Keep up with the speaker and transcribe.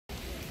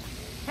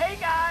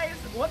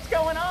what's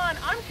going on?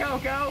 I'm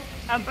Coco.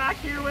 I'm back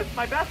here with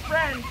my best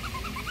friend.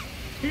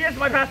 He is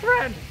my best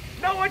friend.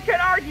 No one can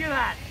argue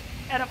that.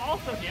 And I'm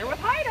also here with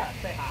Haida.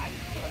 Say hi.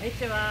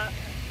 Konnichiwa.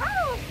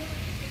 Oh.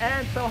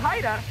 And so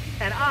Haida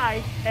and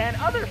I and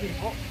other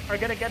people are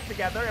gonna get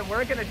together and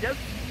we're gonna just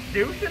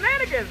do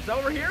shenanigans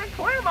over here in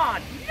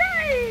Claremont.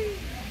 Yay!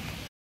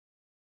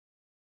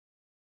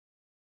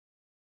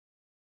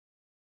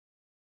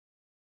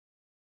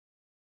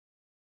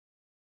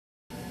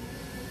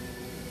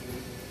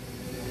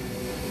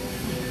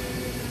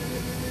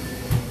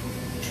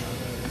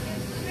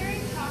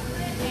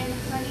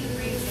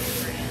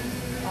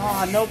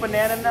 Aw, no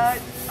banana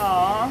nut?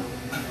 Aw.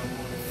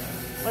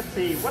 Let's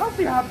see, what else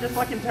do you have just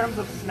like in terms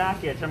of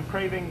snackage? I'm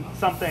craving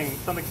something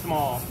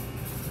small.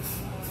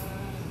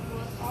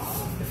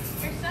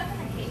 There's stuff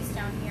in a case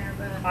down here,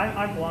 but...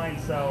 I'm blind,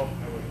 so...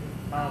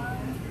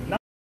 not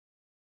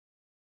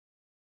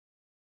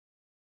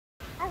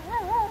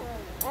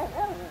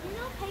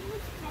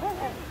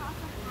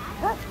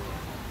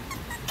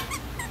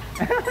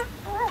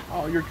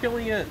Oh, you're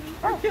killing it!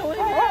 You're killing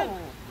it!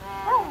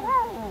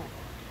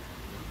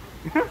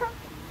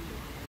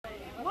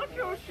 Look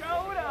who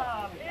showed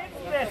up! It's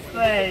this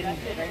thing!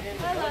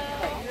 Hello!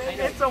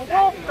 It's a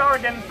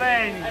Wolfstargen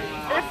thing!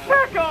 It's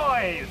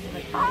Terquoise!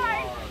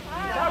 Hi!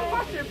 Now,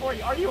 question for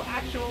you, are you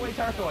actually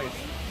Terquoise?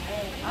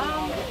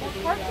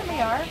 Parts of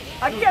me are.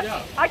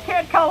 I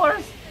can't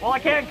colors! Well, I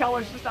can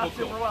colors, just not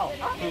super well.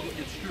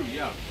 It's true,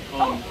 yeah.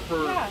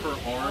 For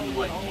arm,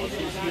 like,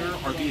 muscles here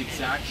are the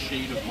exact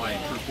shade of my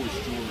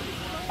turquoise jewelry.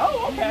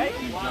 Oh, okay.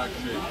 The exact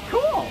shade.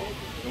 Cool!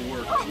 It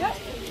works.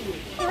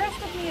 The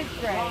rest of me is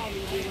gray.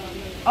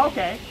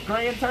 Okay,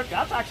 gray and turquoise.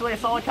 That's actually a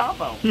solid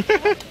combo.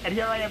 And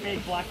here I am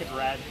being black and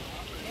red.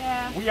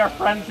 Yeah. We are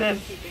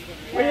friendses.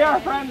 We are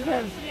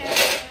friendses. Yeah.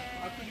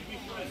 How could you be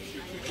friends?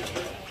 You're too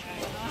different.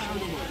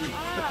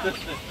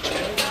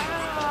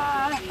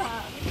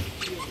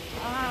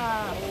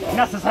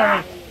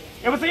 Necessary.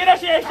 It was the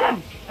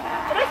initiation.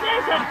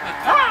 Initiation.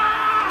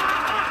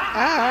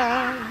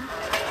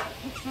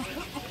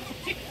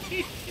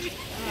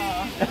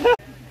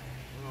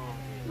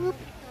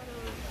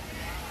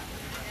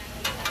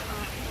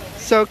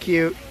 So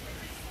cute.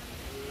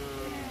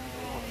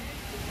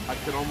 I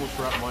could almost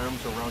wrap my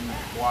arms around you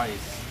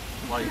twice.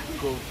 Like,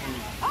 go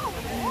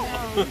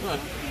through.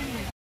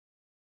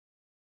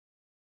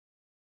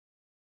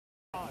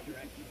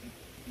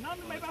 Not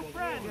my best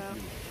friend.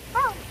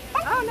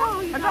 Oh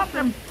no, you I dropped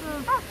him.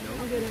 No,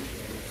 I didn't.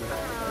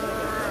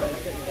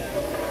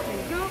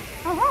 There you go.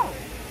 Oh.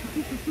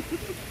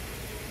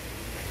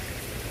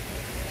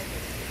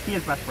 He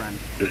is best friend.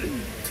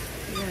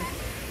 Yes.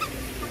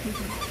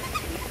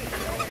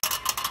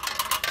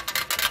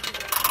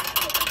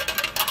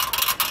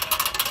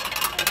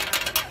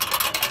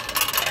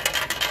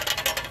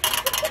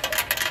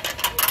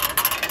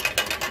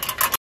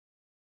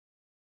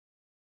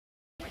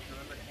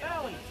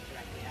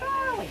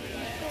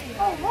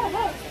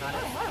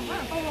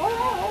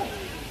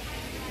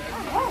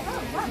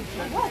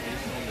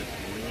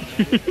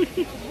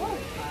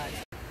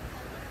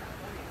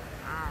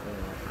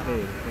 Hey,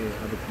 I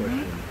have a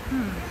question.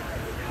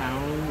 How...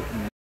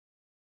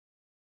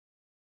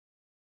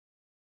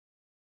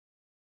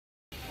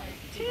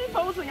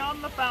 T-posing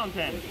on the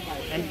fountain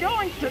and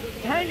going to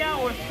hang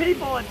out with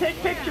people and take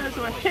pictures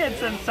with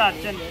kids and such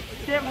and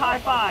give high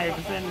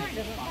fives and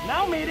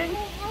now meeting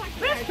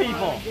these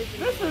people.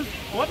 This is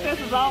what this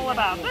is all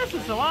about. This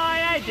is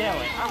why I do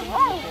it.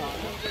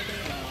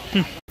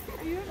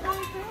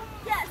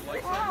 Yes.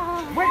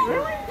 Wait,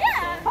 really?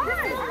 Yeah. This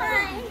is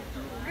my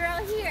girl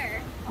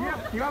here.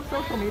 Do you have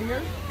social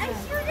media? I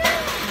sure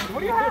do. What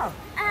do you have?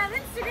 I have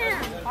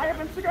Instagram. I have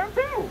Instagram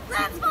too.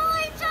 Let's follow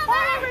each other.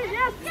 Follow me,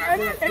 yes. Yes,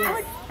 And yes, it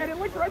yes.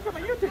 links right to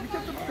my YouTube. You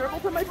can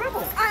subscribe to my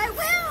Bible. I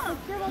will.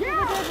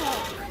 Yeah.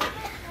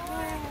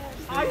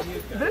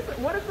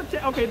 What is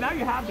the okay, now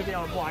you have to be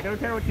on the blog. I don't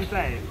care what you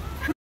say.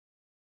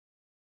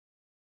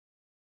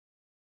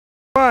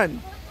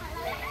 Fun.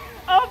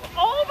 Of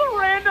all the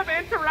random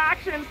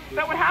interactions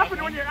that would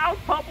happen when you're out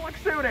public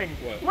shooting,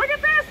 look at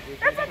this!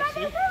 It's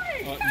another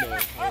movie! No, I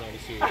don't want to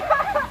see it.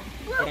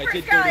 But I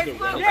did go to the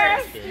rental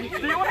Yes! fair.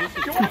 Do you want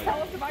to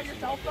tell us about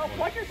yourself though?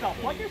 Plug yourself,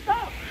 plug your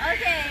stuff.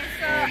 Okay,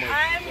 so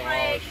I'm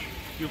like,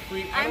 You're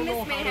free. I I'm don't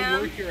know Miss how to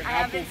Mayhem. work your I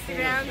have Apple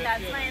Instagram. phone.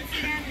 That's my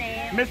Instagram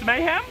name. Miss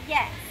Mayhem?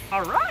 Yes.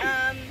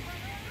 Alright!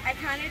 I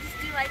kind of just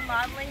do like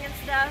modeling and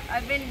stuff.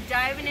 I've been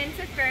diving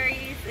into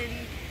furries and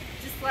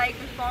just like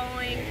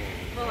following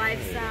the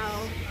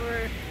lifestyle for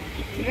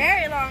a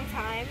very long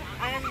time.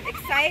 I'm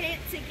excited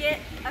to get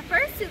a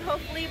fursuit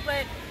hopefully,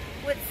 but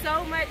with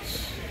so much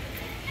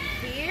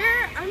fear,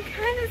 I'm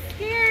kind of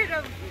scared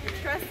of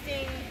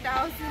trusting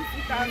thousands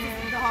and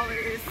thousands of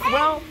dollars.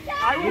 Well,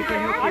 I'll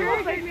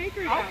say this,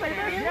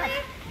 Really?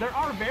 yes. There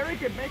are very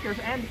good makers,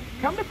 and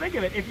come to think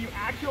of it, if you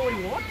actually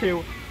want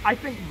to, I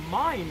think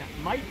mine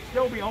might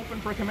still be open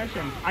for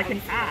commissions. I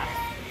can ask.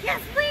 Yes,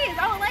 please.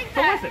 I would like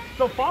So that. listen,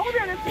 so follow me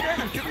on Instagram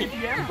and shoot me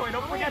DM so I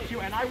don't forget you,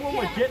 and I will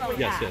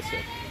legitimately ask. Yes.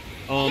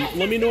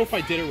 Let me know if I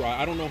did it right.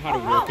 I don't know how to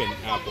work an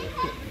apple. No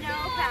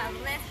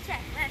problem. Let's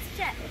check. Let's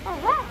check. All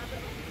right.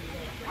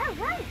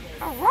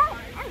 I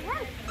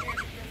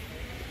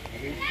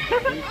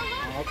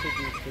also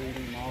do 3D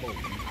models.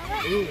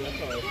 Ooh,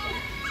 that's always fun.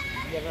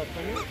 You ever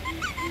printed?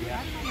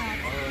 Yeah.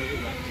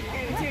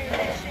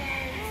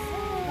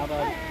 How do I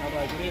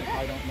do it? I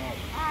don't know.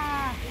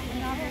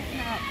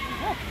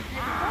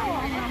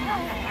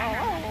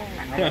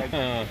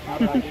 How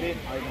do I do it?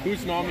 I don't know.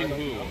 Who's nomming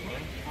who?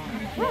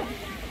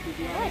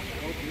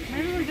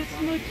 Maybe we're just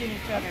smooching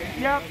each other.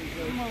 Yep.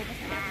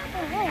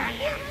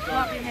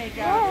 Sloppy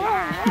makeup.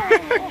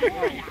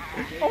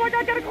 Oh my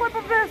God, get a clip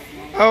of this.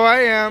 Oh, I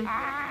am.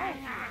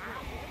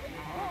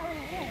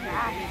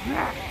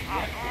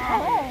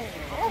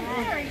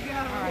 There we go.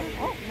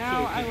 Now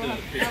I will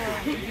have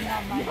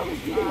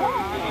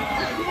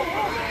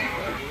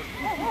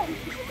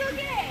It's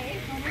okay.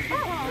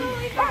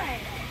 Totally fine.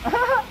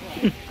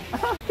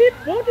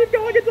 Won't keep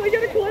going until you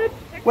get a clip.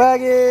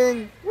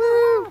 Wagging.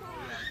 Woo!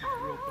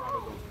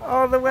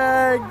 All the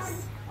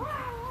wags.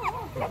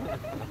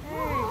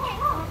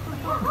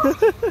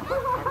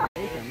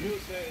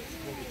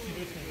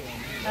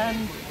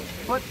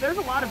 But there's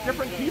a lot of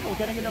different people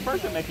getting into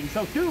version making.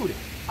 So, dude,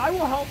 I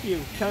will help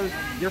you because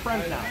you're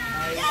friends now.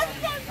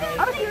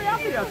 Out of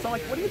curiosity, so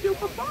like, what do you do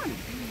for fun?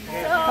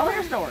 Tell me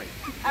your story.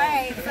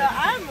 Alright, so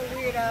I'm a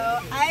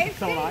weirdo. I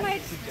So pretty am I.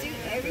 much do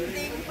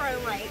everything for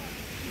like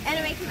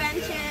anime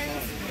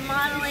conventions,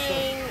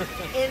 modeling,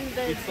 in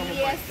the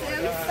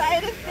BDSM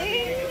side of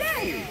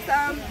things,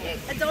 some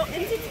adult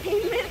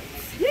entertainment.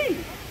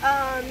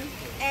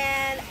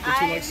 And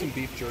Would you like some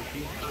beef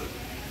jerky?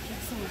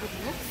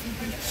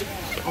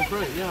 Oh,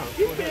 great, yeah.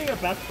 He's being your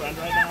best friend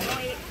right now.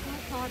 Wait,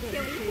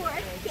 can we pour?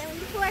 Can we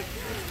pour?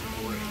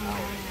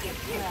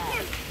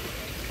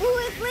 Ooh,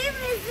 what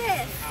flavor is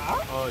this?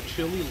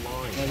 Chili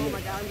lime. Oh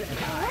my god, I'm gonna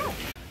die.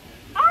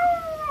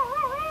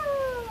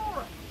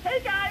 Hey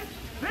guys,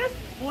 this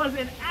was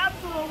an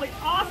absolutely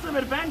awesome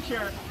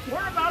adventure.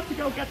 We're about to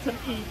go get some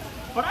eats,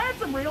 but I had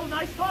some real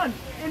nice fun.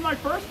 In my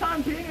first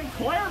time being in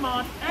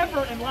Claremont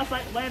ever, unless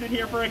I landed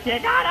here for a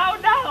gig. I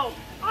don't know!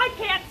 I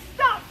can't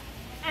stop!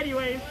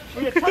 Anyways,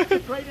 we had tons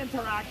of great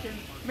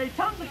interactions, made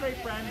tons of great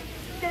friends,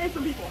 gave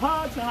some people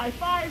hugs and high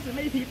fives, and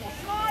made people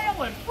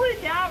smile and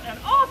freak out and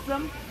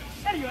awesome.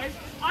 Anyways,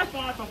 I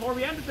thought before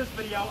we ended this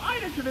video,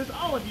 I'd introduce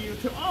all of you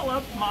to all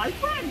of my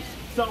friends.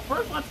 So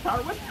first, let's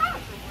start with Ash.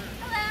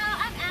 Hello,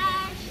 I'm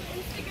Ash.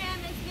 Instagram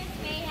is Miss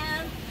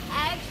Mayhem.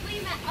 I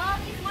actually met all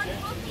these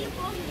wonderful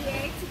people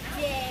here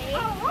today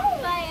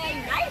by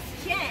a nice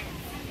chance.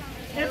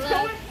 It's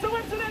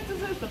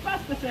coincidences is the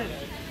bestest. And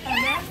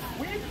then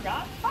we've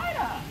got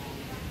Haida.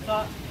 So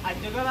I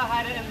do go to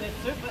Haida in this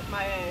suit, but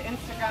my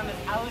Instagram is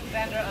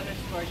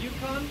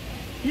Alexander_Yukon.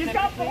 He's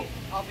got Typically,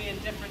 I'll be in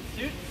different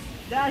suits.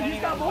 Yeah, he's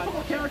depending got on multiple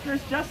what-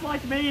 characters just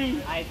like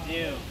me. I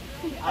do.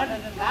 Other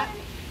than that,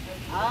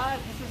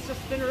 this has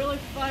just been a really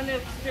fun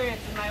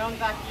experience in my own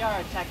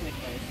backyard,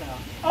 technically. So.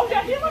 Oh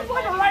yeah, he looks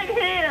like right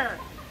here.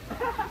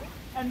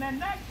 And then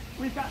next,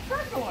 we've got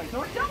Terquoise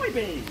or Jelly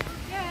Bean.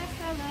 Yes,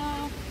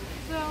 hello.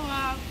 So,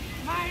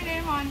 my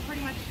name on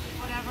pretty much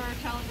whatever,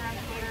 Telegram,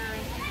 Twitter,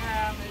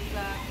 Instagram is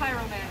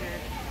Pyromander.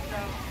 So,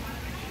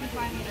 you can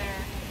find me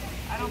there.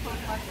 I don't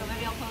post much, so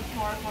maybe I'll post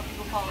more if more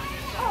people follow me.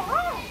 So.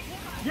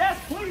 Yes,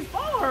 please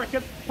follow her,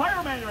 because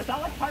Pyromander is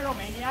not like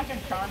Pyromaniac and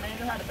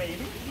Charmander had a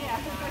baby. Yeah,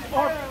 there's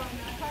Or-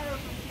 Pyro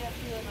from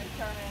TF2 and like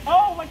Charmander.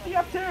 Oh, like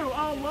TF2.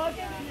 Oh, look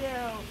at you.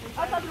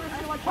 I thought you were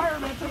saying like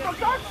Pyromancer from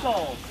Dark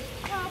Souls.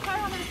 Well,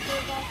 Pyromander's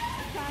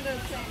kind of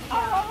the same.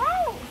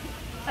 Oh.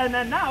 And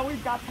then now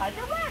we've got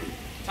Tiger Ren.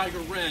 Tiger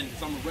Ren,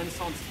 because I'm a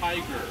Renaissance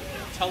tiger.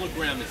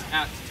 Telegram is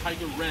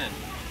 @Tiger Ren.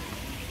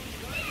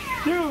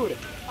 Dude,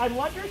 I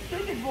love your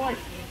speaking voice.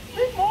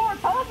 Speak more.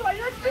 Tell us about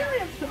your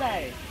experience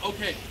today.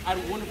 Okay, I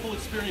had a wonderful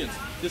experience.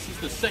 This is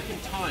the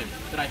second time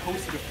that I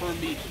hosted a fur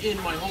meet in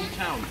my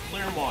hometown,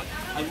 Claremont.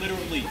 I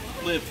literally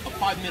live a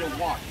 5-minute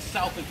walk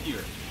south of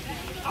here.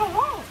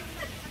 Oh,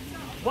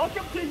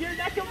 welcome to your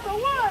neck of the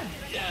woods.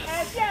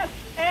 Yes.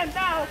 And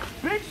now,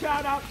 big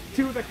shout out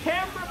to the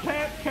camera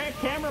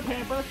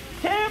pamper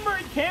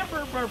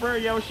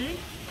Yoshi,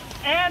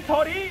 and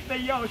Tori the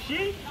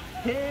Yoshi.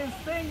 His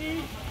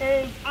thingy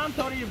is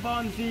Anthony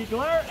Von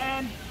Ziegler,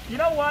 and you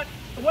know what?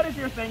 What is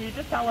your thingy?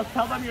 Just tell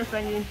them your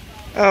thingy.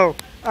 Oh,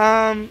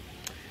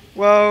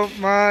 well,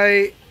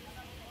 my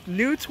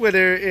new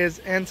Twitter is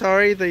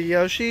Antari the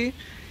Yoshi,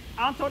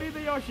 Anthony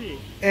the Yoshi.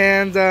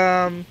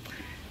 and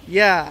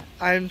yeah,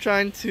 I'm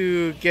trying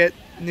to get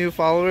new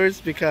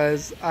followers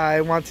because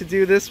I want to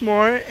do this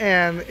more,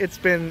 and it's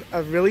been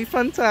a really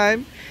fun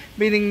time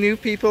meeting new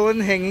people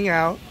and hanging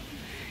out,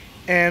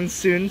 and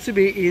soon to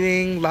be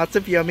eating lots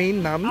of yummy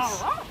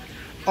nums.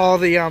 All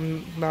the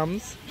nums.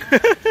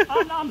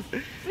 Nums.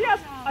 So yes,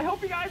 I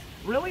hope you guys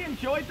really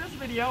enjoyed this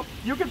video.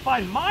 You can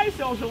find my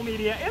social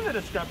media in the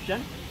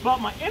description, but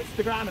my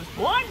Instagram is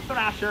Blind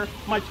Thrasher,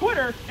 my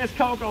Twitter is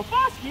Coco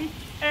Foskey,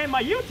 and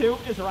my YouTube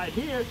is right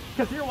here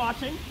because you're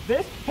watching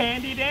this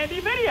handy dandy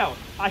video.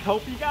 I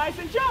hope you guys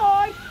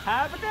enjoy.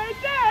 Have a great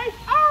day.